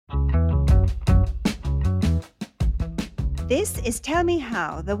This is Tell Me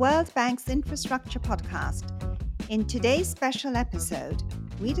How, the World Bank's infrastructure podcast. In today's special episode,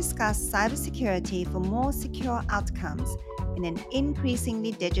 we discuss cybersecurity for more secure outcomes in an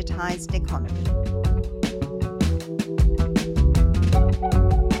increasingly digitized economy.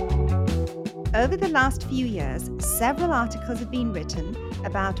 Over the last few years, several articles have been written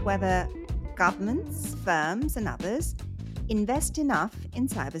about whether governments, firms, and others invest enough in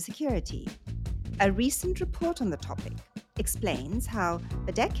cybersecurity. A recent report on the topic explains how,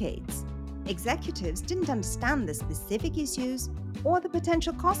 for decades, executives didn't understand the specific issues or the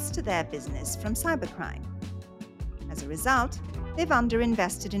potential costs to their business from cybercrime. As a result, they've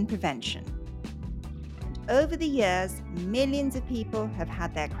underinvested in prevention. And over the years, millions of people have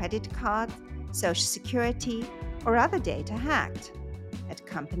had their credit cards, social security, or other data hacked at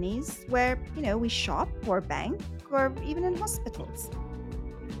companies where, we shop or bank or even in hospitals.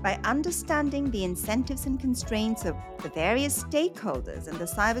 By understanding the incentives and constraints of the various stakeholders in the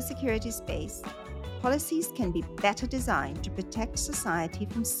cybersecurity space, policies can be better designed to protect society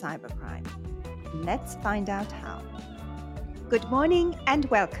from cybercrime. Let's find out how. Good morning and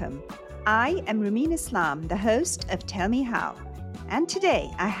welcome. I am Rumin Islam, the host of Tell Me How. And today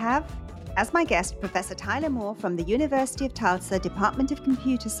I have as my guest Professor Tyler Moore from the University of Tulsa Department of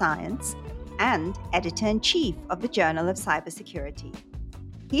Computer Science and Editor-in-Chief of the Journal of Cybersecurity.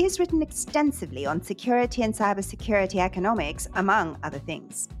 He has written extensively on security and cybersecurity economics, among other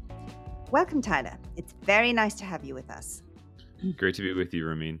things. Welcome, Tyler. It's very nice to have you with us. Great to be with you,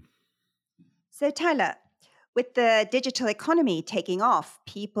 Rumin. So, Tyler, with the digital economy taking off,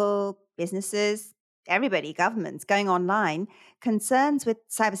 people, businesses, everybody, governments going online, concerns with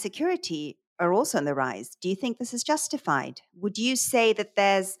cybersecurity are also on the rise. Do you think this is justified? Would you say that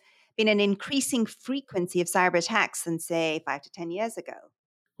there's been an increasing frequency of cyber attacks than, say, 5 to 10 years ago?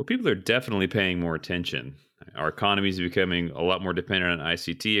 Well, people are definitely paying more attention. Our economy is becoming a lot more dependent on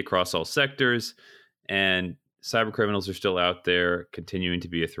ICT across all sectors, and cyber criminals are still out there continuing to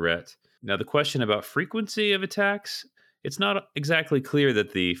be a threat. Now, the question about frequency of attacks, it's not exactly clear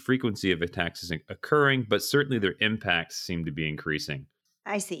that the frequency of attacks is occurring, but certainly their impacts seem to be increasing.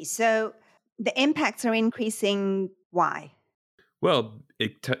 I see. So the impacts are increasing. Why? Well,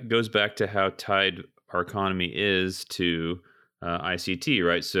 it goes back to how tied our economy is to ICT,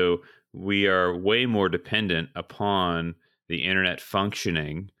 right? So we are way more dependent upon the internet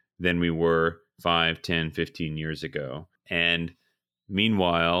functioning than we were 5, 10, 15 years ago. And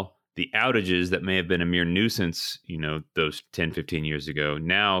meanwhile, the outages that may have been a mere nuisance, those 10, 15 years ago,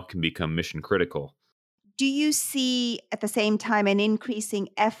 now can become mission critical. Do you see at the same time an increasing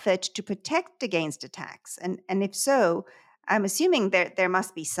effort to protect against attacks? And if so, I'm assuming there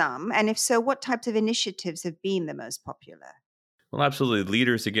must be some. And if so, what types of initiatives have been the most popular? Well, absolutely.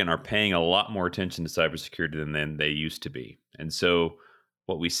 Leaders, again, are paying a lot more attention to cybersecurity than they used to be. And so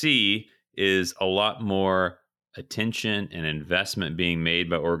what we see is a lot more attention and investment being made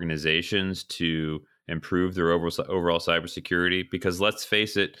by organizations to improve their overall cybersecurity. Because let's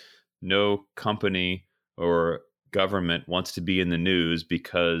face it, no company or government wants to be in the news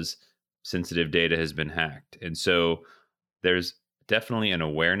because sensitive data has been hacked. And so there's definitely an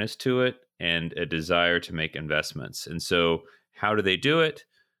awareness to it and a desire to make investments. And so how do they do it?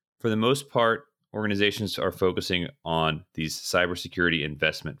 For the most part, organizations are focusing on these cybersecurity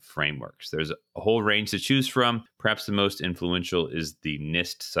investment frameworks. There's a whole range to choose from. Perhaps the most influential is the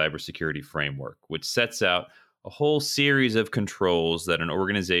NIST cybersecurity framework, which sets out a whole series of controls that an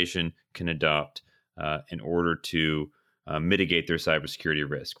organization can adopt in order to mitigate their cybersecurity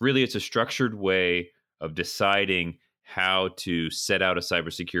risk. Really, it's a structured way of deciding how to set out a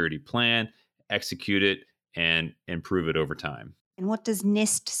cybersecurity plan, execute it, and improve it over time. And what does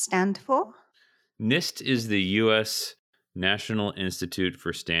NIST stand for? NIST is the U.S. National Institute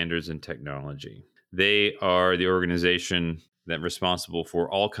for Standards and Technology. They are the organization that's responsible for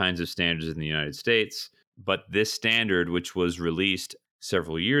all kinds of standards in the United States. But this standard, which was released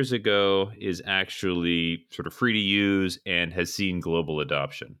several years ago, is actually sort of free to use and has seen global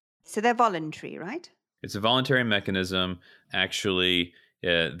adoption. So they're voluntary, right? It's a voluntary mechanism. Actually,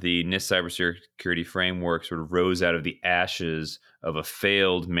 the NIST cybersecurity framework sort of rose out of the ashes of a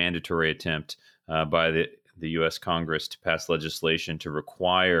failed mandatory attempt by the U.S. Congress to pass legislation to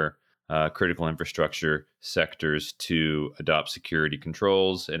require critical infrastructure sectors to adopt security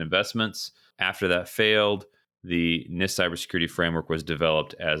controls and investments. After that failed, the NIST cybersecurity framework was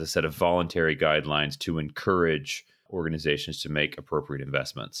developed as a set of voluntary guidelines to encourage organizations to make appropriate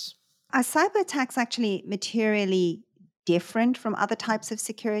investments. Are cyber attacks actually materially different from other types of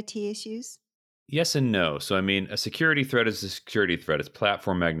security issues? Yes and no. So, a security threat is a security threat. It's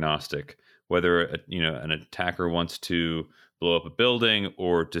platform agnostic. whether an attacker wants to blow up a building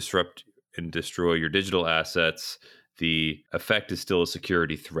or disrupt and destroy your digital assets, the effect is still a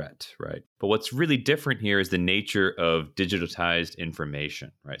security threat, right? But what's really different here is the nature of digitized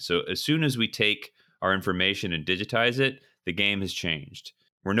information, right? So as soon as we take our information and digitize it, the game has changed.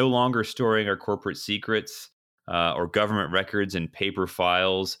 We're no longer storing our corporate secrets or government records in paper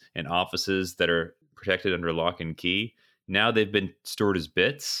files in offices that are protected under lock and key. Now they've been stored as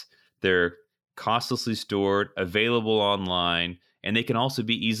bits. They're costlessly stored, available online, and they can also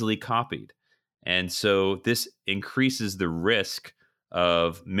be easily copied. And so this increases the risk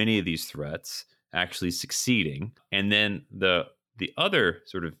of many of these threats actually succeeding. And then the other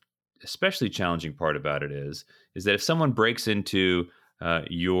sort of especially challenging part about it is that if someone breaks into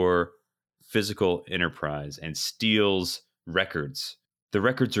your physical enterprise and steals records, the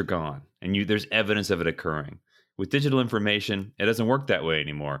records are gone, and there's evidence of it occurring. With digital information, it doesn't work that way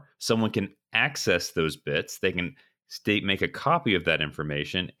anymore. Someone can access those bits, they can make a copy of that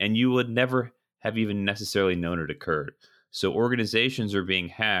information, and you would never have even necessarily known it occurred. So organizations are being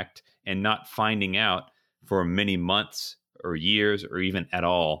hacked and not finding out for many months or years or even at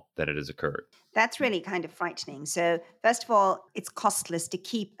all that it has occurred. That's really kind of frightening. So, first of all, it's costless to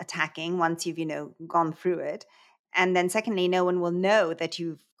keep attacking once you've, gone through it. And then secondly, no one will know that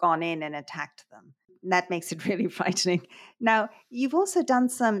you've gone in and attacked them. That makes it really frightening. Now, you've also done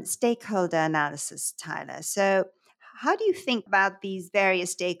some stakeholder analysis, Tyler. So, how do you think about these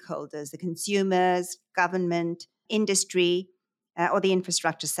various stakeholders, the consumers, government, industry, or the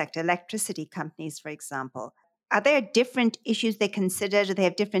infrastructure sector, electricity companies, for example? Are there different issues they consider? Do they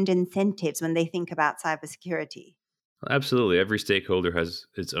have different incentives when they think about cybersecurity? Absolutely. Every stakeholder has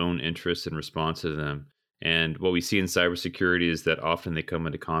its own interests and response to them. And what we see in cybersecurity is that often they come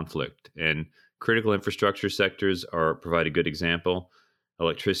into conflict. And critical infrastructure sectors provide a good example.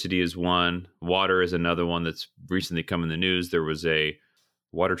 Electricity is one. Water is another one that's recently come in the news. There was a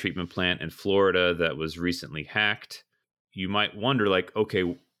water treatment plant in Florida that was recently hacked. You might wonder,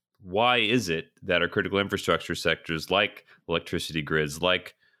 okay, why is it that our critical infrastructure sectors like electricity grids,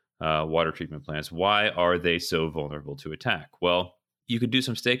 like water treatment plants, why are they so vulnerable to attack? Well, you could do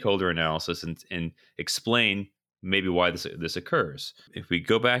some stakeholder analysis and explain maybe why this occurs. If we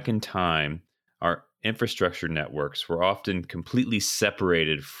go back in time, our infrastructure networks were often completely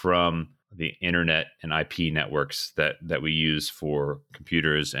separated from the internet and IP networks that we use for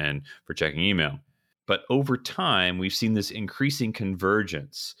computers and for checking email. But over time, we've seen this increasing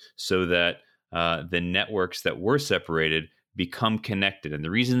convergence so that the networks that were separated become connected. And the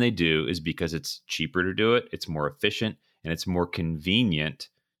reason they do is because it's cheaper to do it, it's more efficient, and it's more convenient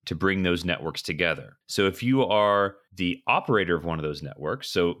to bring those networks together. So if you are the operator of one of those networks,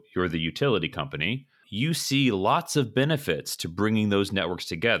 so you're the utility company, you see lots of benefits to bringing those networks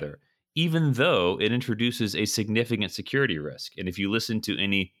together, even though it introduces a significant security risk. And if you listen to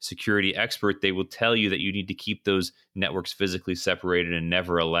any security expert, they will tell you that you need to keep those networks physically separated and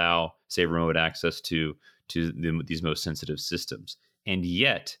never allow, say, remote access to these most sensitive systems. And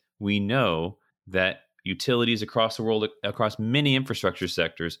yet, we know that utilities across the world, across many infrastructure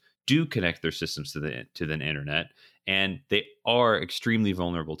sectors, do connect their systems to the internet, and they are extremely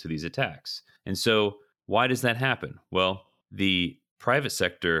vulnerable to these attacks. And so, why does that happen? Well, the private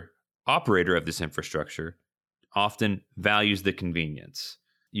sector operator of this infrastructure often values the convenience.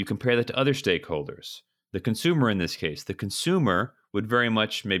 You compare that to other stakeholders. The consumer, in this case, the consumer would very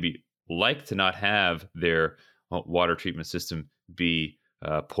much maybe like to not have their water treatment system be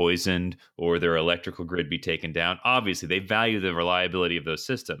poisoned or their electrical grid be taken down. Obviously, they value the reliability of those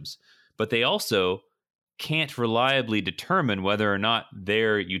systems, but they also can't reliably determine whether or not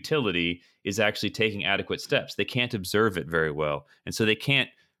their utility is actually taking adequate steps. They can't observe it very well. And so they can't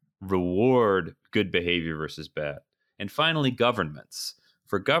reward good behavior versus bad. And finally, governments.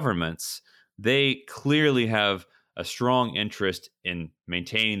 For governments, they clearly have a strong interest in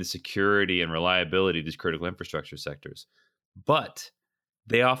maintaining the security and reliability of these critical infrastructure sectors. But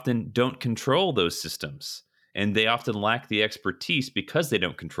they often don't control those systems. And they often lack the expertise because they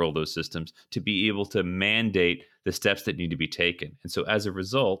don't control those systems to be able to mandate the steps that need to be taken. And so as a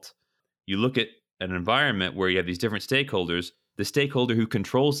result, you look at an environment where you have these different stakeholders. The stakeholder who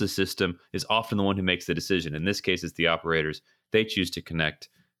controls the system is often the one who makes the decision. In this case, it's the operators. They choose to connect.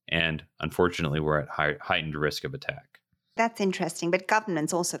 And unfortunately, we're at heightened risk of attack. That's interesting. But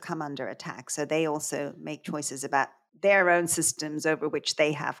governments also come under attack. So they also make choices about their own systems over which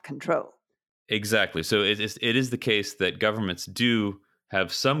they have control. Exactly. So it is the case that governments do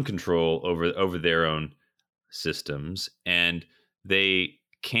have some control over their own systems, and they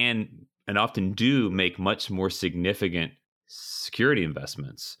can and often do make much more significant security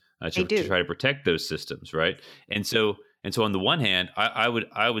investments They to do. try to protect those systems, right? And so on the one hand, I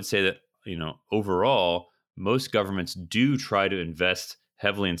would say that overall most governments do try to invest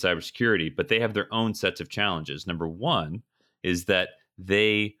heavily in cybersecurity, but they have their own sets of challenges. Number one is that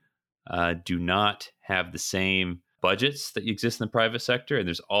they do not have the same budgets that exist in the private sector. And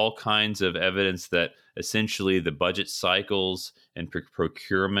there's all kinds of evidence that essentially the budget cycles and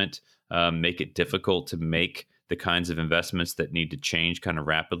procurement make it difficult to make the kinds of investments that need to change kind of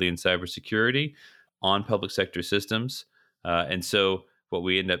rapidly in cybersecurity on public sector systems. And so what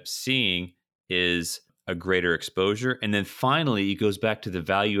we end up seeing is a greater exposure. And then finally, it goes back to the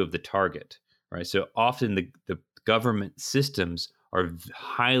value of the target, right? So often the government systems are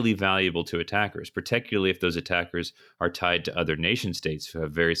highly valuable to attackers, particularly if those attackers are tied to other nation states who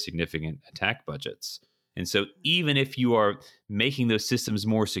have very significant attack budgets. And so even if you are making those systems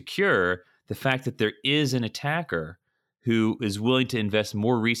more secure, the fact that there is an attacker who is willing to invest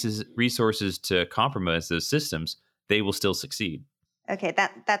more resources to compromise those systems, they will still succeed. Okay,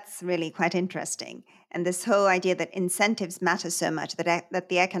 that's really quite interesting. And this whole idea that incentives matter so much, that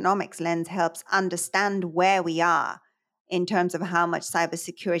the economics lens helps understand where we are in terms of how much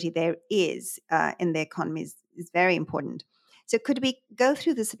cybersecurity there is in the economy is very important. So could we go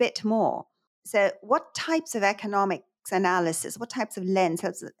through this a bit more? So what types of economics analysis, what types of lens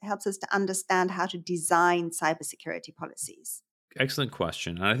helps us to understand how to design cybersecurity policies? Excellent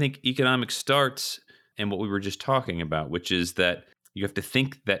question. And I think economics starts in what we were just talking about, which is that you have to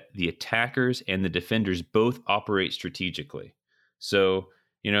think that the attackers and the defenders both operate strategically. So,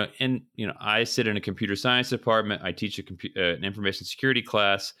 I sit in a computer science department. I teach an information security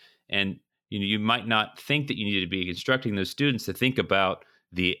class, and you might not think that you need to be instructing those students to think about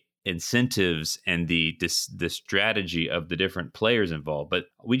the incentives and the strategy of the different players involved. But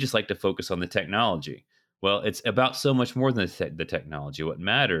we just like to focus on the technology. Well, it's about so much more than the technology. What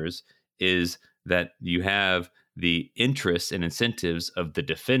matters is that you have the interests and incentives of the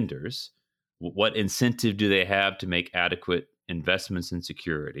defenders. What incentive do they have to make adequate investments in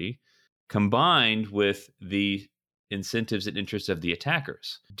security, combined with the incentives and interests of the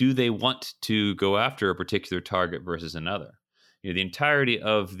attackers? Do they want to go after a particular target versus another? The entirety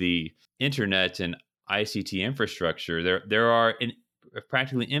of the internet and ICT infrastructure, there are a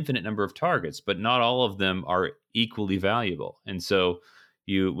practically infinite number of targets, but not all of them are equally valuable. And so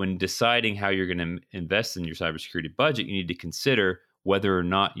when deciding how you're going to invest in your cybersecurity budget, you need to consider whether or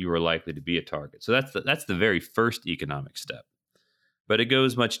not you are likely to be a target. So that's the very first economic step. But it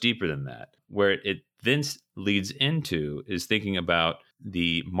goes much deeper than that. Where it then leads into is thinking about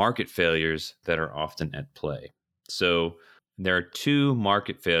the market failures that are often at play. So there are two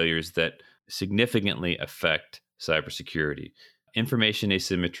market failures that significantly affect cybersecurity: information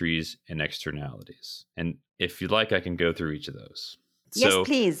asymmetries and externalities. And if you'd like, I can go through each of those. Yes, So,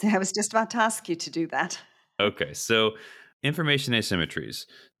 please. I was just about to ask you to do that. okay, so information asymmetries.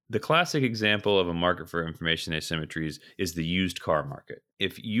 The classic example of a market for information asymmetries is the used car market.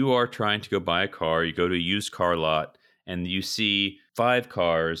 If you are trying to go buy a car, you go to a used car lot and you see 5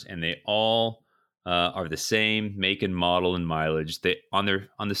 cars and they all are the same make and model and mileage. They on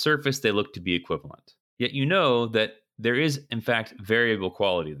the surface they look to be equivalent. Yet you know that there is in fact variable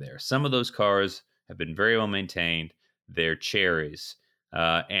quality there. Some of those cars have been very well maintained. They're cherries,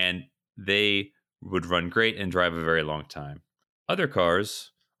 and they would run great and drive a very long time. Other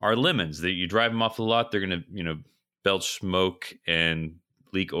cars are lemons. That you drive them off the lot, they're going to belch smoke and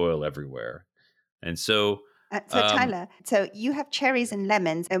leak oil everywhere. And so, So, um, Tyler, so you have cherries and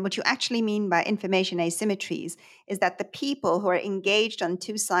lemons, and what you actually mean by information asymmetries is that the people who are engaged on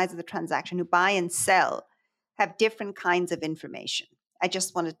two sides of the transaction, who buy and sell, have different kinds of information. I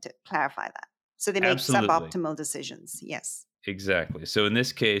just wanted to clarify that. So they make absolutely, suboptimal decisions. Yes. exactly. So in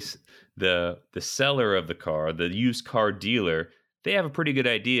this case, the seller of the car, the used car dealer, they have a pretty good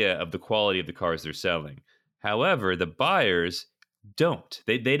idea of the quality of the cars they're selling. However, the buyers don't.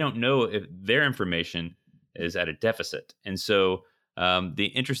 They don't know if their information is at a deficit. And so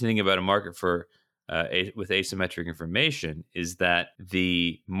the interesting thing about a market for with asymmetric information is that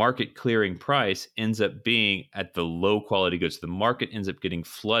the market clearing price ends up being at the low quality goods. The market ends up getting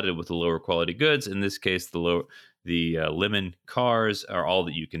flooded with the lower quality goods. In this case, the lemon cars are all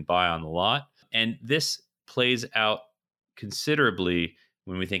that you can buy on the lot, and this plays out considerably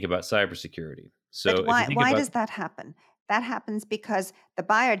when we think about cybersecurity. So But if you think why about does that happen? That happens because the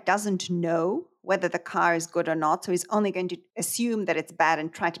buyer doesn't know whether the car is good or not. So he's only going to assume that it's bad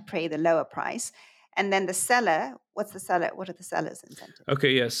and try to pay the lower price. And then the seller, what are the seller's incentives?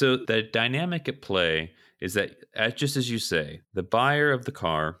 Okay, yeah. So the dynamic at play is that, just as you say, the buyer of the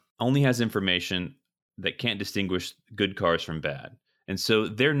car only has information that can't distinguish good cars from bad. And so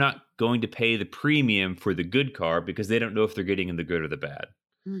they're not going to pay the premium for the good car because they don't know if they're getting in the good or the bad.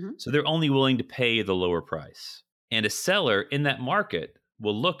 Hmm. So they're only willing to pay the lower price. And a seller in that market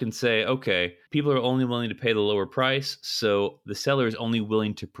will look and say, okay, people are only willing to pay the lower price. So the seller is only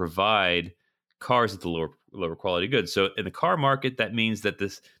willing to provide cars at the lower quality goods. So in the car market, that means that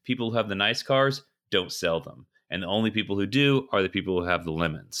this people who have the nice cars don't sell them. And the only people who do are the people who have the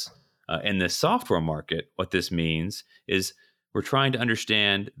lemons. In the software market, what this means is we're trying to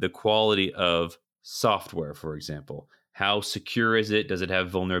understand the quality of software, for example. How secure is it? Does it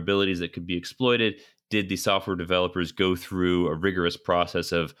have vulnerabilities that could be exploited? Did the software developers go through a rigorous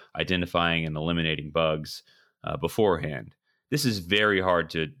process of identifying and eliminating bugs beforehand? This is very hard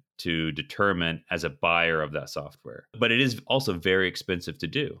to determine as a buyer of that software, but it is also very expensive to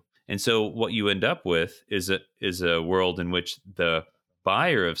do. And so, what you end up with is a world in which the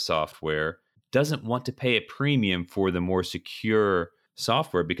buyer of software doesn't want to pay a premium for the more secure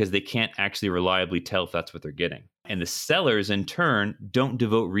software because they can't actually reliably tell if that's what they're getting. And the sellers, in turn, don't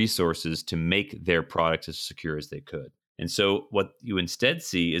devote resources to make their products as secure as they could. And so, what you instead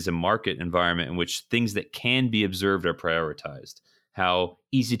see is a market environment in which things that can be observed are prioritized. How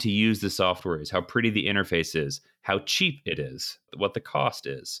easy to use the software is, how pretty the interface is, how cheap it is, what the cost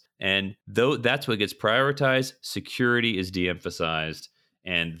is. And though that's what gets prioritized, security is de emphasized.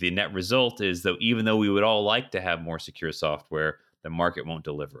 And the net result is, though, even though we would all like to have more secure software, the market won't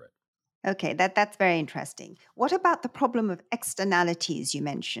deliver it. Okay, that's very interesting. What about the problem of externalities you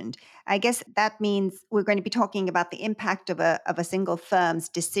mentioned? I guess that means we're going to be talking about the impact of a single firm's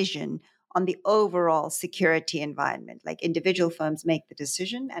decision on the overall security environment. Like individual firms make the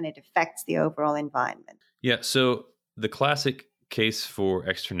decision and it affects the overall environment. Yeah. So the classic case for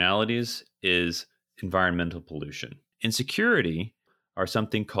externalities is environmental pollution. In security are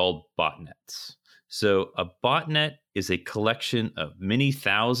something called botnets. So a botnet is a collection of many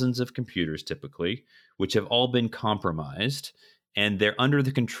thousands of computers, typically, which have all been compromised, and they're under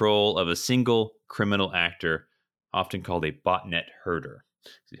the control of a single criminal actor, often called a botnet herder,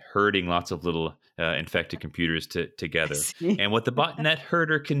 herding lots of little infected computers I together. see. And what the botnet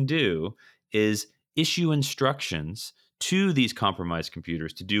herder can do is issue instructions to these compromised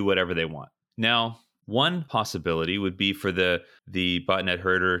computers to do whatever they want. Now, one possibility would be for the botnet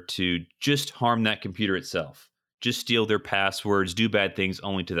herder to just harm that computer itself, just steal their passwords, do bad things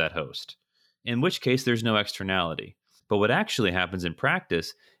only to that host, in which case there's no externality. But what actually happens in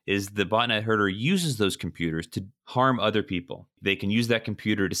practice is the botnet herder uses those computers to harm other people. They can use that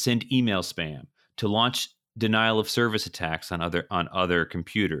computer to send email spam, to launch denial of service attacks on other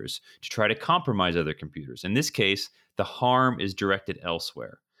computers, to try to compromise other computers. In this case, the harm is directed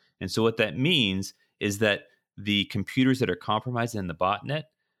elsewhere. And so what that means is that the computers that are compromised in the botnet,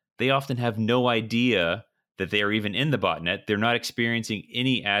 they often have no idea that they are even in the botnet. They're not experiencing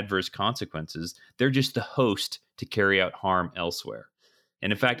any adverse consequences. They're just the host to carry out harm elsewhere.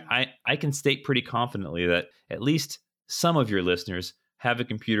 And in fact, I can state pretty confidently that at least some of your listeners have a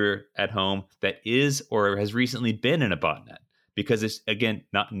computer at home that is or has recently been in a botnet because it's, again,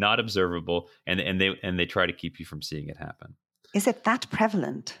 not observable, and they try to keep you from seeing it happen. Is it that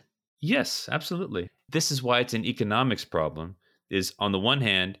prevalent? Yes, absolutely. This is why it's an economics problem, is on the one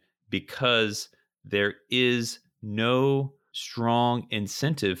hand, because there is no strong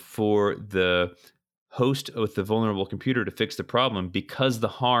incentive for the host with the vulnerable computer to fix the problem because the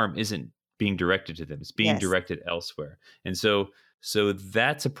harm isn't being directed to them. It's being Yes. directed elsewhere. And so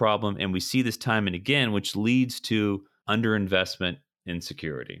that's a problem. And we see this time and again, which leads to underinvestment in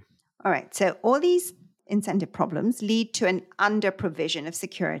security. All right. So all these incentive problems lead to an under provision of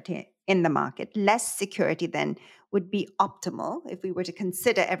security in the market. Less security then would be optimal if we were to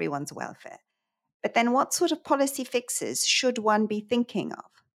consider everyone's welfare. But then what sort of policy fixes should one be thinking of?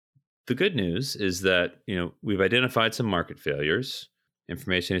 The good news is that, we've identified some market failures,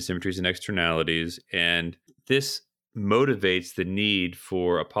 information asymmetries and externalities, and this motivates the need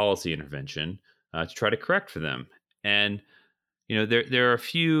for a policy intervention to try to correct for them. And there are a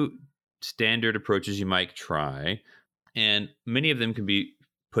few standard approaches you might try, and many of them can be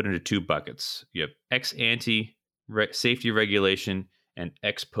put into two buckets. You have ex ante safety regulation and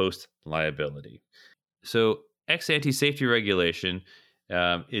ex post liability. So ex ante safety regulation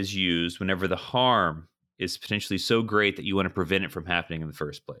is used whenever the harm is potentially so great that you want to prevent it from happening in the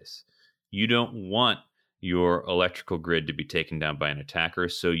first place. You don't want your electrical grid to be taken down by an attacker,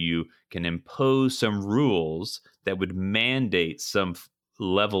 so you can impose some rules that would mandate some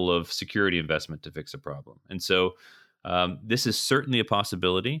level of security investment to fix a problem. And so this is certainly a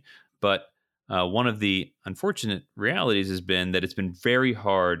possibility, but one of the unfortunate realities has been that it's been very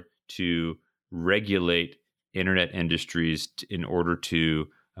hard to regulate internet industries in order to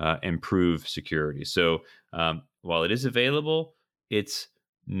improve security. So while it is available, it's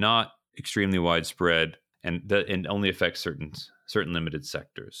not extremely widespread and only affects certain limited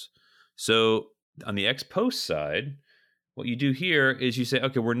sectors. So on the ex post side, what you do here is you say,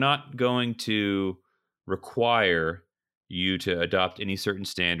 okay, we're not going to require you to adopt any certain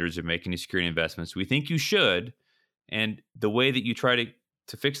standards or make any security investments. We think you should. And the way that you try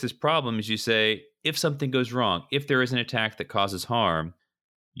to fix this problem is you say, if something goes wrong, if there is an attack that causes harm,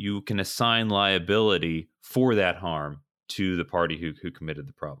 you can assign liability for that harm to the party who committed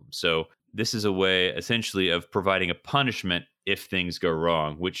the problem. So this is a way essentially of providing a punishment if things go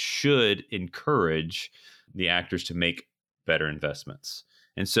wrong, which should encourage the actors to make better investments.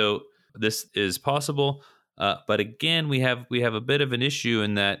 And so this is possible. But again, we have a bit of an issue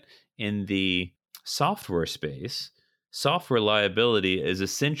in that in the software space, software liability is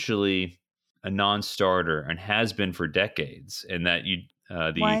essentially a non-starter and has been for decades. And that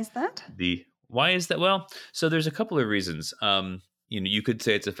Why is that? Why is that? Well, so there's a couple of reasons. You could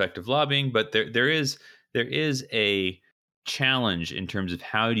say it's effective lobbying, but there is a challenge in terms of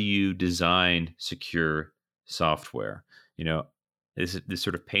how do you design secure software. This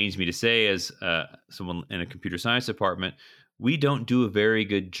sort of pains me to say as someone in a computer science department, we don't do a very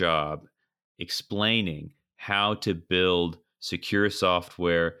good job explaining how to build secure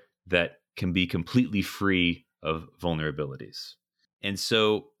software that can be completely free of vulnerabilities. And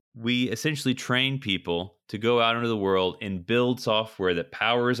so we essentially train people to go out into the world and build software that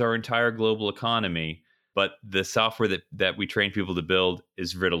powers our entire global economy, but the software that we train people to build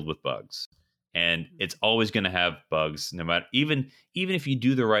is riddled with bugs. And it's always going to have bugs, no matter even if you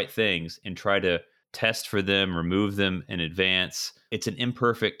do the right things and try to test for them, remove them in advance. It's an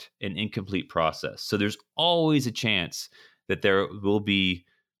imperfect and incomplete process. So there's always a chance that there will be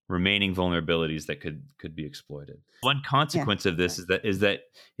remaining vulnerabilities that could be exploited. One consequence of this is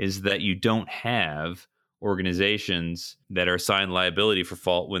that you don't have organizations that are assigned liability for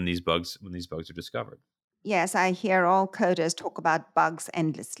fault when these bugs are discovered. Yes, I hear all coders talk about bugs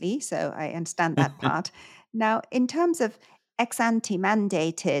endlessly, so I understand that part. Now, in terms of ex ante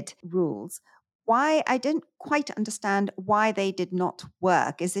mandated rules, why I didn't quite understand why they did not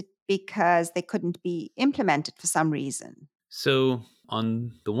work. Is it because they couldn't be implemented for some reason? So,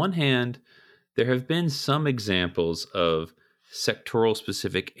 on the one hand, there have been some examples of sectoral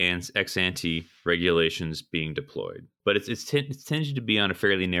specific and ex ante regulations being deployed, but it's tended to be on a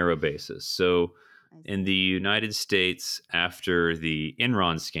fairly narrow basis. So, in the United States, after the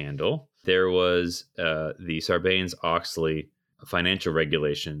Enron scandal, there was the Sarbanes-Oxley financial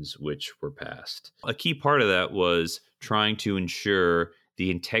regulations which were passed. A key part of that was trying to ensure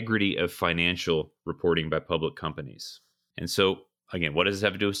the integrity of financial reporting by public companies. And so, again, what does this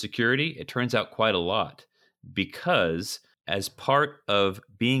have to do with security? It turns out quite a lot, because as part of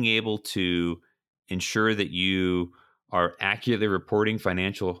being able to ensure that you are accurately reporting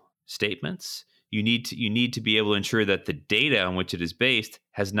financial statements, you need to be able to ensure that the data on which it is based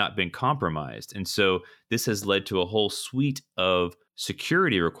has not been compromised. And so this has led to a whole suite of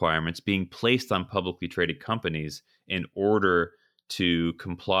security requirements being placed on publicly traded companies in order to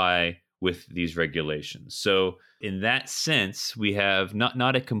comply with these regulations. So in that sense, we have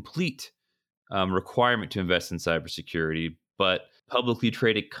not a complete requirement to invest in cybersecurity, but publicly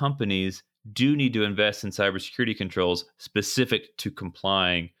traded companies do need to invest in cybersecurity controls specific to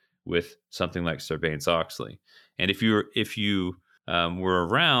complying with something like Sarbanes-Oxley. And if you were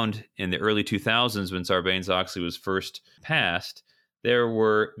around in the early 2000s when Sarbanes-Oxley was first passed, there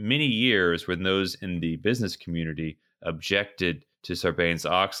were many years when those in the business community objected to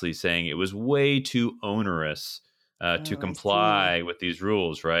Sarbanes-Oxley, saying it was way too onerous to comply with these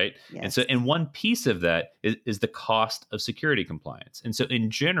rules, right? Yes. And one piece of that is the cost of security compliance. And so in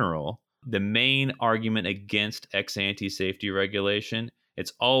general, the main argument against ex ante safety regulation,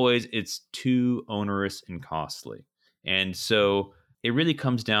 it's too onerous and costly. And so it really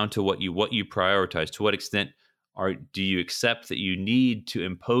comes down to what you prioritize. To what extent do you accept that you need to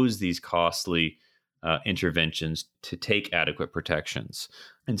impose these costly interventions to take adequate protections?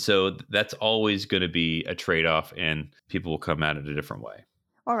 And so that's always going to be a trade-off, and people will come at it a different way.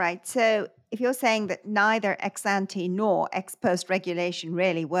 All right. So if you're saying that neither ex ante nor ex post regulation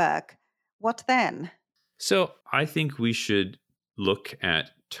really work, what then? So I think we should look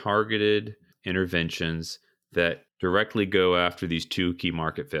at targeted interventions that directly go after these two key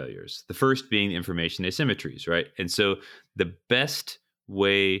market failures. The first being the information asymmetries, right? And so the best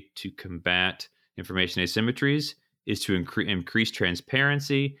way to combat information asymmetries is to increase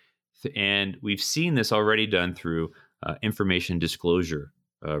transparency. And we've seen this already done through information disclosure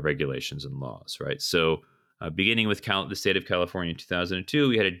regulations and laws, right? So, beginning with the state of California in 2002,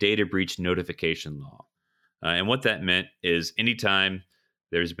 we had a data breach notification law. And what that meant is anytime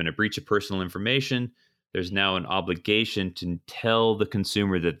there's been a breach of personal information, there's now an obligation to tell the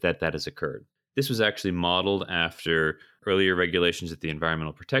consumer that has occurred. This was actually modeled after earlier regulations at the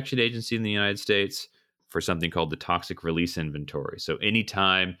Environmental Protection Agency in the United States for something called the toxic release inventory. So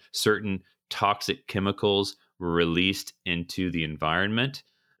anytime certain toxic chemicals were released into the environment,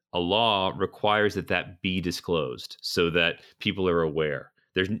 a law requires that be disclosed so that people are aware.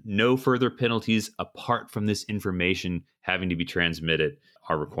 There's no further penalties apart from this information having to be transmitted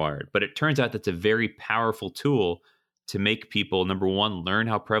are required. But it turns out that's a very powerful tool to make people, number one, learn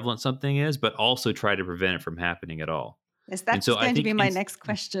how prevalent something is, but also try to prevent it from happening at all. Yes, And that's so I going to think be my next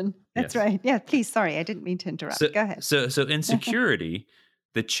question. That's yes. right. Yeah, please. Sorry, I didn't mean to interrupt. Go ahead. So in security,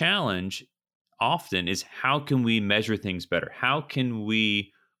 the challenge often is how can we measure things better? How can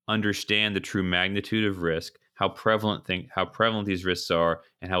we understand the true magnitude of risk, how prevalent these risks are,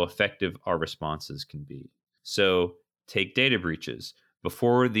 and how effective our responses can be? So take data breaches.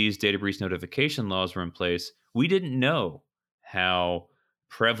 Before these data breach notification laws were in place, we didn't know how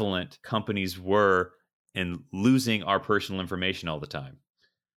prevalent companies were in losing our personal information all the time.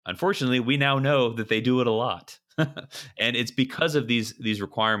 Unfortunately, we now know that they do it a lot. And it's because of these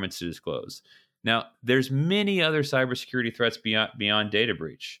requirements to disclose. Now, there's many other cybersecurity threats beyond data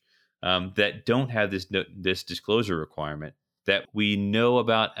breach that don't have this disclosure requirement that we know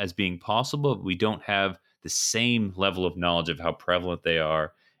about as being possible, but we don't have the same level of knowledge of how prevalent they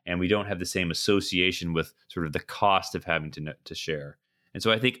are, and we don't have the same association with sort of the cost of having to share. And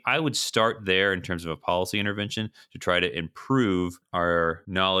so I think I would start there in terms of a policy intervention to try to improve our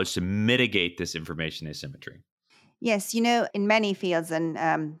knowledge to mitigate this information asymmetry. Yes, in many fields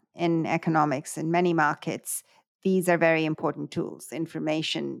and in economics, in many markets, these are very important tools,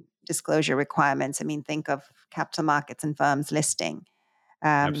 information disclosure requirements. I mean, think of capital markets and firms listing. They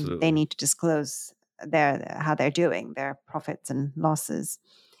Absolutely. need to disclose how they're doing, their profits and losses.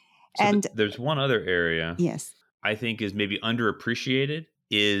 So And there's one other area yes, I think is maybe underappreciated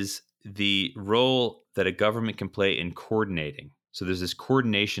is the role that a government can play in coordinating. So there's this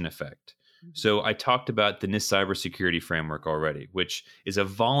coordination effect. So I talked about the NIST cybersecurity framework already, which is a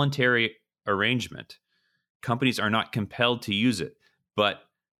voluntary arrangement. Companies are not compelled to use it, but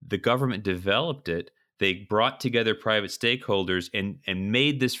the government developed it. They brought together private stakeholders and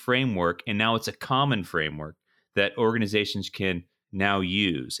made this framework, and now it's a common framework that organizations can now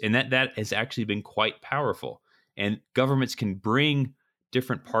use. And that has actually been quite powerful. And governments can bring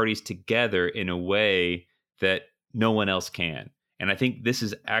different parties together in a way that no one else can. And I think this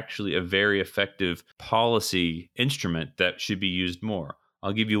is actually a very effective policy instrument that should be used more.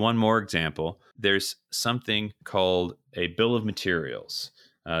 I'll give you one more example. There's something called a bill of materials.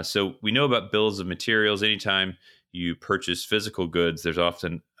 So we know about bills of materials. Anytime you purchase physical goods, there's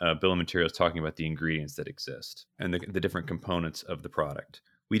often a bill of materials talking about the ingredients that exist and the different components of the product.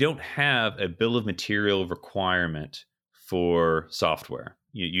 We don't have a bill of material requirement for software.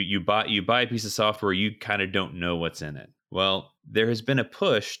 You buy a piece of software, you kind of don't know what's in it. Well, there has been a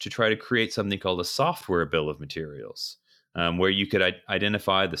push to try to create something called a software bill of materials, where you could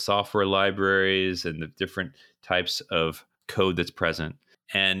identify the software libraries and the different types of code that's present.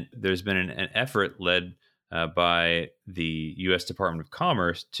 And there's been an effort led by the U.S. Department of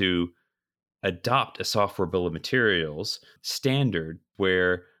Commerce to adopt a software bill of materials standard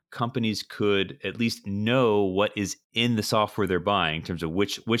where companies could at least know what is in the software they're buying in terms of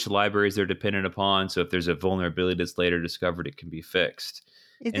which libraries they're dependent upon. So if there's a vulnerability that's later discovered, it can be fixed.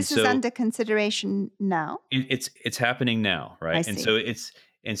 And this is so under consideration now. it's happening now, right? I see.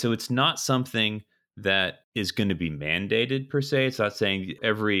 And so it's not something that is going to be mandated per se. It's not saying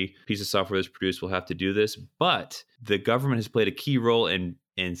every piece of software that's produced will have to do this, but the government has played a key role in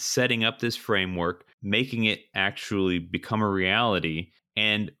setting up this framework, making it actually become a reality.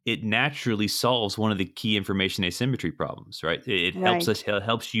 And it naturally solves one of the key information asymmetry problems, right? It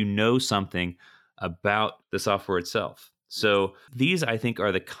helps you know something about the software itself. So these, I think,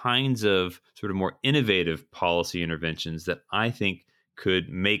 are the kinds of sort of more innovative policy interventions that I think could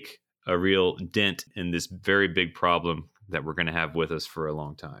make a real dent in this very big problem that we're going to have with us for a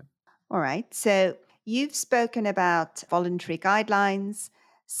long time. All right. So you've spoken about voluntary guidelines,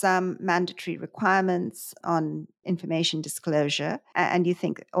 some mandatory requirements on information disclosure, and you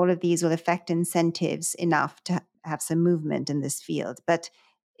think all of these will affect incentives enough to have some movement in this field. But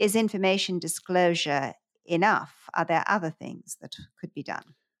is information disclosure enough? Are there other things that could be done?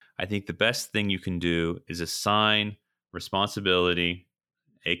 I think the best thing you can do is assign responsibility,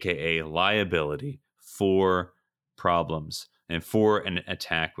 aka liability, for problems. and for an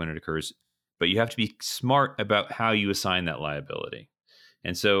attack when it occurs. But you have to be smart about how you assign that liability.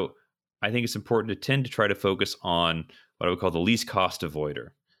 And so I think it's important to tend to try to focus on what I would call the least cost avoider.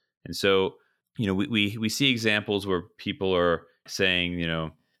 And so, we see examples where people are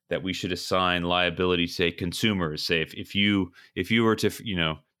saying, that we should assign liability to, say, consumers. Say if you were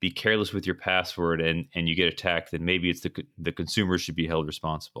to, be careless with your password and you get attacked, then maybe it's the consumer should be held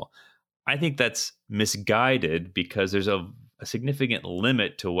responsible. I think that's misguided because there's a significant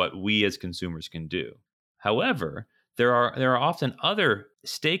limit to what we as consumers can do. However, there are often other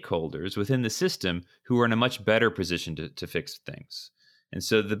stakeholders within the system who are in a much better position to fix things. And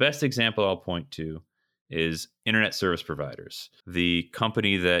so the best example I'll point to is internet service providers, the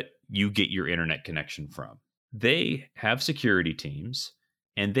company that you get your internet connection from. They have security teams,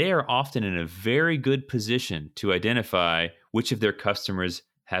 and they are often in a very good position to identify which of their customers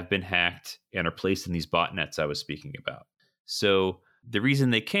have been hacked and are placed in these botnets I was speaking about. So the reason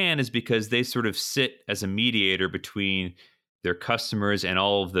they can is because they sort of sit as a mediator between their customers and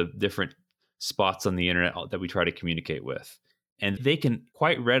all of the different spots on the internet that we try to communicate with. And they can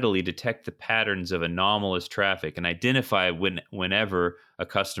quite readily detect the patterns of anomalous traffic and identify whenever a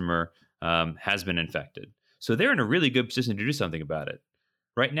customer has been infected. So they're in a really good position to do something about it.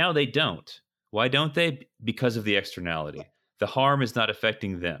 Right now, they don't. Why don't they? Because of the externality. The harm is not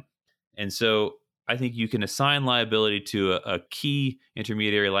affecting them. And so I think you can assign liability to a key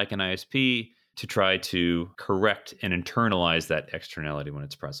intermediary like an ISP to try to correct and internalize that externality when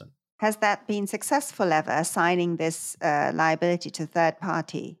it's present. Has that been successful ever, assigning this liability to third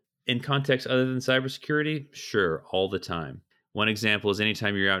party? In context other than cybersecurity, sure, all the time. One example is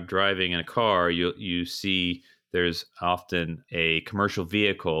anytime you're out driving in a car, you see there's often a commercial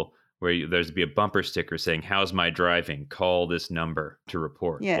vehicle where there's be a bumper sticker saying, "How's my driving? Call this number to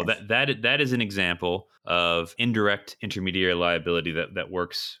report." Yes. Well, that is an example of indirect intermediary liability that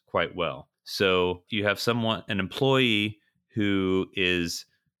works quite well. So you have an employee who is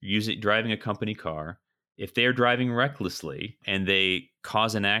driving a company car. If they're driving recklessly and they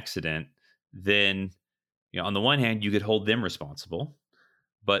cause an accident, then on the one hand, you could hold them responsible.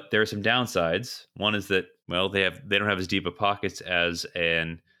 But there are some downsides. One is that, well, they don't have as deep of pockets as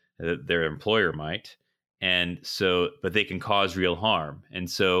their employer might, and so, but they can cause real harm. And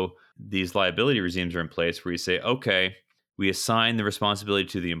so these liability regimes are in place where you say, okay, we assign the responsibility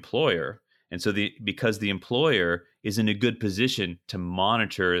to the employer, and so because the employer is in a good position to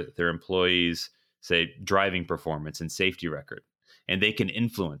monitor their employees, say, driving performance and safety record, and they can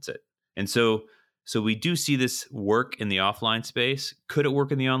influence it. And so we do see this work in the offline space. Could it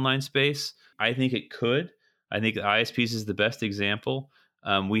work in the online space? I think it could. I think ISPs is the best example.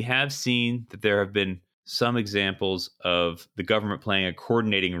 We have seen that there have been some examples of the government playing a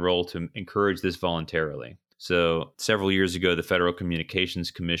coordinating role to encourage this voluntarily. So several years ago, the Federal Communications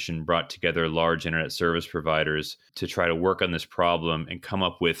Commission brought together large internet service providers to try to work on this problem and come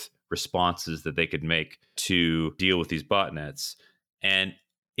up with responses that they could make to deal with these botnets. And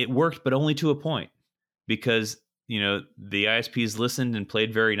it worked, but only to a point, because the ISPs listened and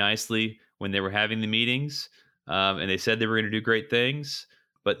played very nicely when they were having the meetings, and they said they were going to do great things.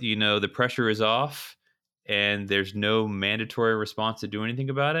 But the pressure is off, and there's no mandatory response to do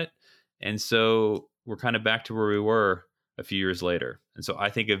anything about it, and so we're kind of back to where we were a few years later. And so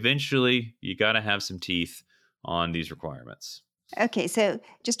I think eventually you got to have some teeth on these requirements. Okay, so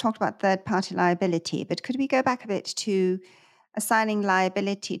just talked about third-party liability, but could we go back a bit to assigning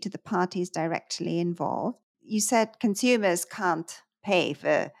liability to the parties directly involved? You said consumers can't pay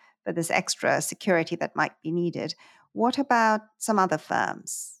for this extra security that might be needed. What about some other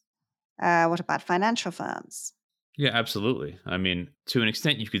firms? What about financial firms? Yeah, absolutely. I mean, to an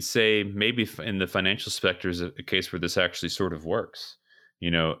extent, you could say maybe in the financial sector is a case where this actually sort of works,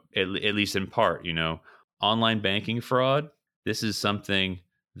 at least in part. Online banking fraud, this is something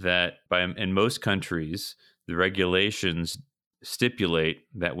that in most countries, the regulations stipulate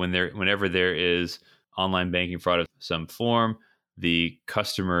that whenever there is online banking fraud of some form, the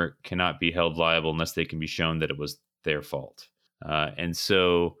customer cannot be held liable unless they can be shown that it was their fault. And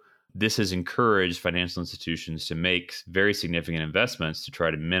so this has encouraged financial institutions to make very significant investments to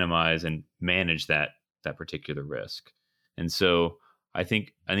try to minimize and manage that particular risk. And so I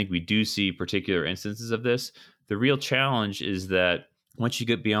think we do see particular instances of this. The real challenge is that once you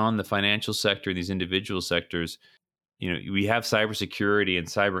get beyond the financial sector, these individual sectors, we have cybersecurity and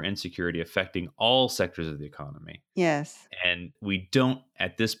cyber insecurity affecting all sectors of the economy. Yes. And we don't,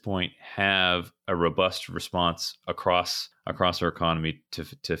 at this point, have a robust response across our economy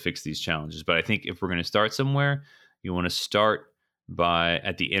to fix these challenges. But I think if we're going to start somewhere, you want to start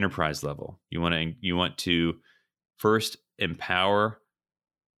at the enterprise level. You want to first empower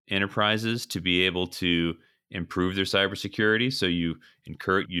enterprises to be able to improve their cybersecurity. So you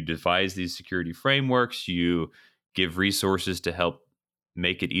devise these security frameworks, you give resources to help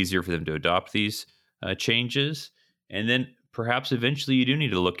make it easier for them to adopt these changes, and then perhaps eventually you do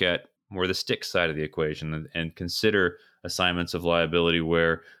need to look at more the stick side of the equation and consider assignments of liability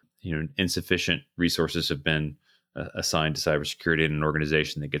where insufficient resources have been assigned to cybersecurity in an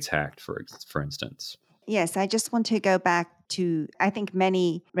organization that gets hacked, for instance. Yes, I just want to go back to, I think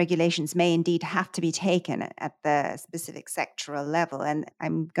many regulations may indeed have to be taken at the specific sectoral level. And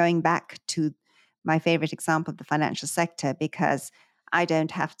I'm going back to my favorite example of the financial sector because I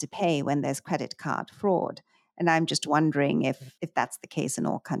don't have to pay when there's credit card fraud. And I'm just wondering if that's the case in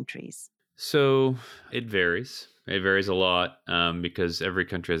all countries. So it varies. It varies a lot because every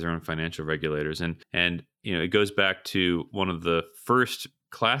country has their own financial regulators, and it goes back to one of the first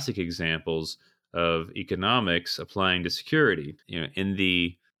classic examples of economics applying to security. In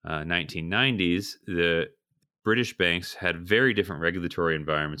the 1990s, the British banks had very different regulatory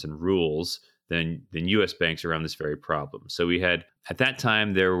environments and rules than U.S. banks around this very problem. So we had at that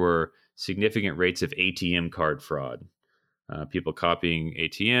time there were significant rates of ATM card fraud. People copying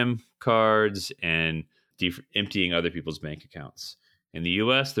ATM cards and emptying other people's bank accounts. In the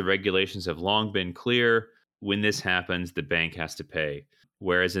US, the regulations have long been clear. When this happens, the bank has to pay.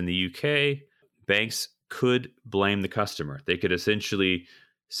 Whereas in the UK, banks could blame the customer. They could essentially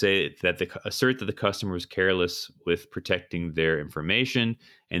assert that the customer was careless with protecting their information,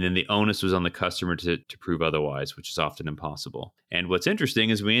 and then the onus was on the customer to prove otherwise, which is often impossible. And what's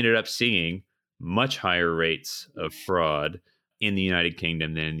interesting is we ended up seeing much higher rates of fraud in the United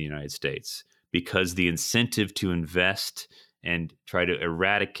Kingdom than in the United States because the incentive to invest and try to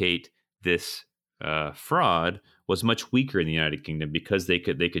eradicate this fraud was much weaker in the United Kingdom because they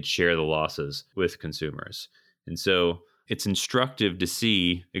could share the losses with consumers. And so it's instructive to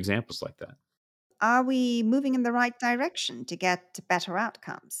see examples like that. Are we moving in the right direction to get better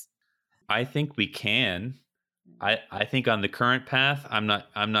outcomes? I think we can. I think on the current path, I'm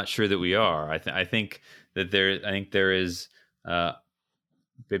not sure that we are. I think there is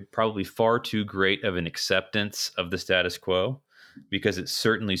probably far too great of an acceptance of the status quo because it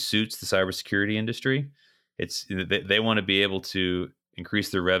certainly suits the cybersecurity industry. They want to be able to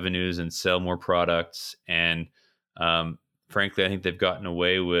increase their revenues and sell more products, and frankly, I think they've gotten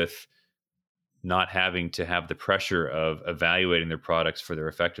away with not having to have the pressure of evaluating their products for their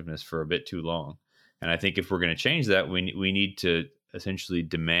effectiveness for a bit too long. And I think if we're going to change that, we need to essentially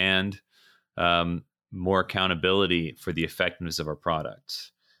demand more accountability for the effectiveness of our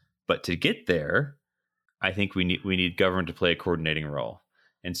products. But to get there, I think we need government to play a coordinating role.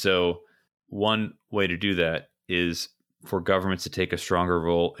 And so one way to do that is for governments to take a stronger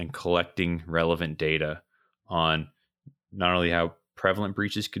role in collecting relevant data on not only how prevalent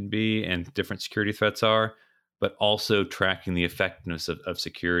breaches can be and different security threats are, but also tracking the effectiveness of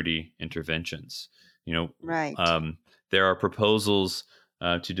security interventions. Right. There are proposals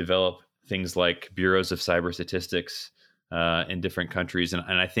to develop things like bureaus of cyber statistics in different countries, and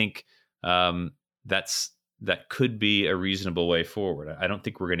I think that could be a reasonable way forward. I don't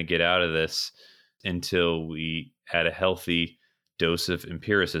think we're going to get out of this until we add a healthy dose of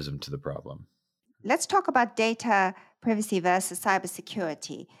empiricism to the problem. Let's talk about data privacy versus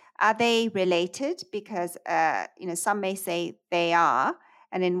cybersecurity. Are they related? Because some may say they are,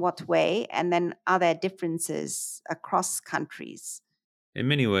 and in what way? And then are there differences across countries? In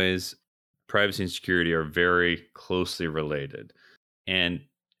many ways, privacy and security are very closely related. And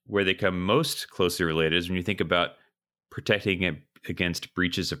where they come most closely related is when you think about protecting it against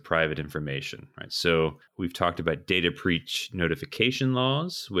breaches of private information, right? So we've talked about data breach notification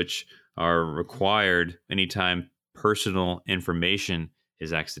laws, which are required anytime personal information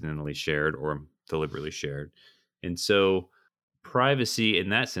is accidentally shared or deliberately shared. And so privacy, in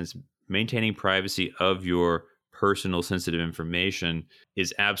that sense, maintaining privacy of your personal sensitive information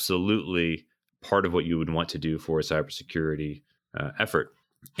is absolutely part of what you would want to do for a cybersecurity effort.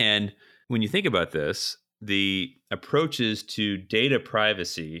 And when you think about this, the approaches to data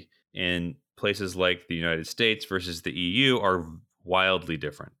privacy in places like the United States versus the EU are wildly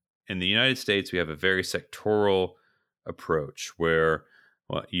different. In the United States, we have a very sectoral approach where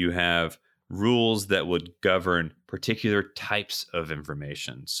you have rules that would govern particular types of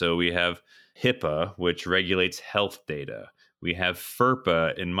information. So we have HIPAA, which regulates health data. We have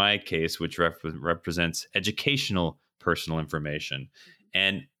FERPA, in my case, which represents educational personal information.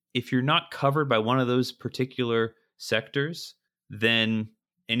 And if you're not covered by one of those particular sectors, then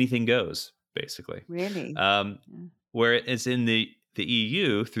anything goes, basically. Really? Whereas in the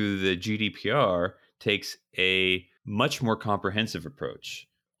EU, through the GDPR, takes a much more comprehensive approach.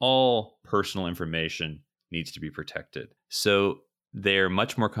 All personal information needs to be protected. So they're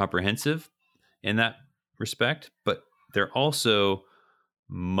much more comprehensive in that respect, but they're also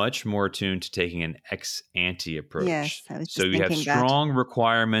much more attuned to taking an ex ante approach. Yes, I was So just you have thinking that. strong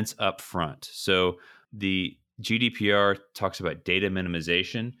requirements up front. So the GDPR talks about data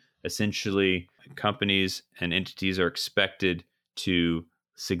minimization. Essentially, companies and entities are expected to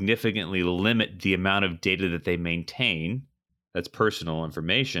significantly limit the amount of data that they maintain, that's personal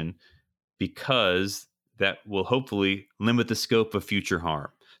information, because that will hopefully limit the scope of future harm.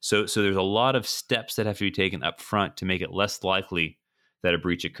 So there's a lot of steps that have to be taken up front to make it less likely that a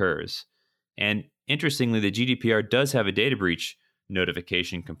breach occurs. And interestingly, the GDPR does have a data breach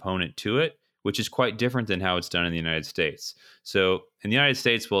notification component to it, which is quite different than how it's done in the United States. So in the United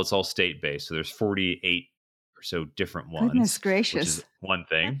States, well, it's all state-based. So there's 48 or so different ones. Goodness gracious. Which is one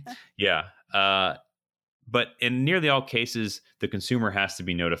thing. Yeah. But in nearly all cases, the consumer has to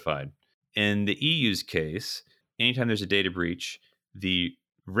be notified. In the EU's case, anytime there's a data breach, the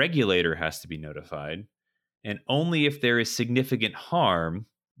regulator has to be notified. And only if there is significant harm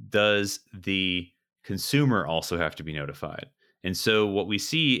does the consumer also have to be notified. And so what we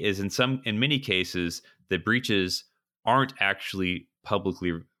see is in many cases, the breaches aren't actually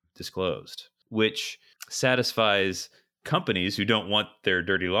publicly disclosed, which satisfies companies who don't want their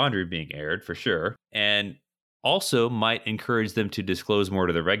dirty laundry being aired, for sure, and also might encourage them to disclose more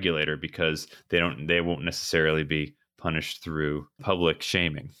to the regulator because they won't necessarily be punished through public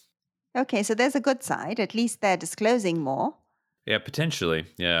shaming. Okay, so there's a good side. At least they're disclosing more. Yeah, potentially.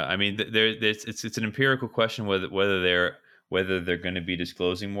 Yeah, I mean, it's an empirical question whether they're going to be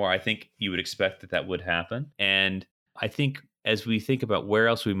disclosing more. I think you would expect that would happen, and I think as we think about where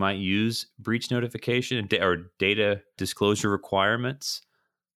else we might use breach notification or data disclosure requirements,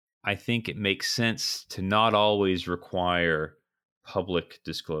 I think it makes sense to not always require public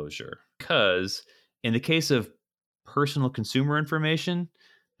disclosure, because in the case of personal consumer information,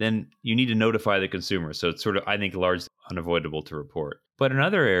 then you need to notify the consumer. So it's sort of, I think, largely unavoidable to report. But in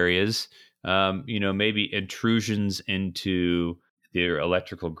other areas, maybe intrusions into their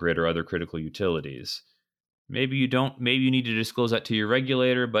electrical grid or other critical utilities, maybe you need to disclose that to your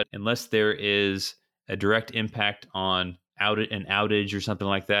regulator, but unless there is a direct impact on an outage or something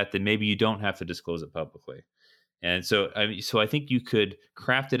like that, then maybe you don't have to disclose it publicly. And so I think you could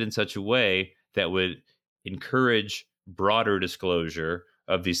craft it in such a way that would encourage broader disclosure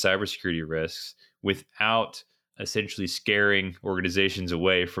of these cybersecurity risks without essentially scaring organizations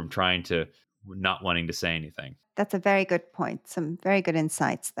away from not wanting to say anything. That's a very good point. Some very good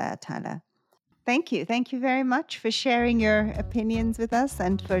insights there, Tyler. Thank you. Thank you very much for sharing your opinions with us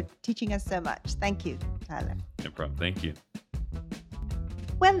and for teaching us so much. Thank you, Tyler. No problem. Thank you.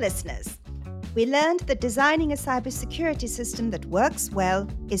 Well, listeners, we learned that designing a cybersecurity system that works well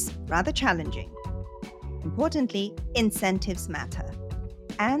is rather challenging. Importantly, incentives matter.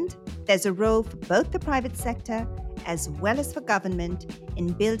 And there's a role for both the private sector as well as for government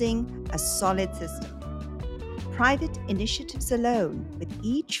in building a solid system. Private initiatives alone, with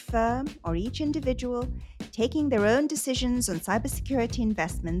each firm or each individual taking their own decisions on cybersecurity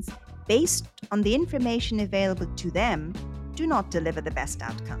investments based on the information available to them, do not deliver the best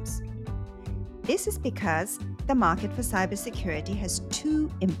outcomes. This is because the market for cybersecurity has two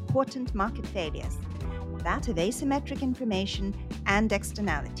important market failures: that of asymmetric information and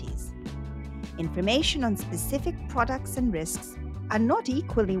externalities. Information on specific products and risks are not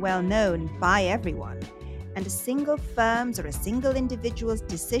equally well known by everyone, and a single firm's or a single individual's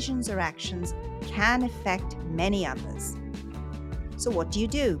decisions or actions can affect many others. So what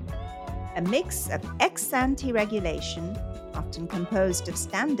do? A mix of ex-ante regulation, often composed of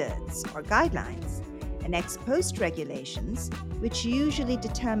standards or guidelines, and ex-post regulations, which usually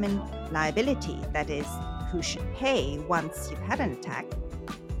determine liability, that is, who should pay once you've had an attack,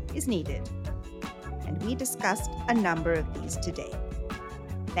 is needed. And we discussed a number of these today.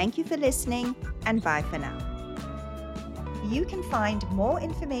 Thank you for listening, and bye for now. You can find more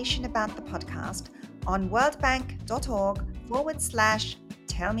information about the podcast on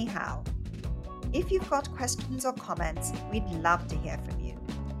worldbank.org/tellmehow. If you've got questions or comments, we'd love to hear from you.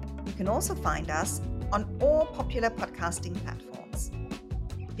 You can also find us on all popular podcasting platforms.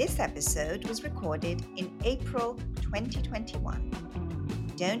 This episode was recorded in April 2021.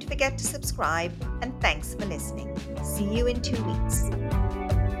 Don't forget to subscribe, and thanks for listening. See you in 2 weeks.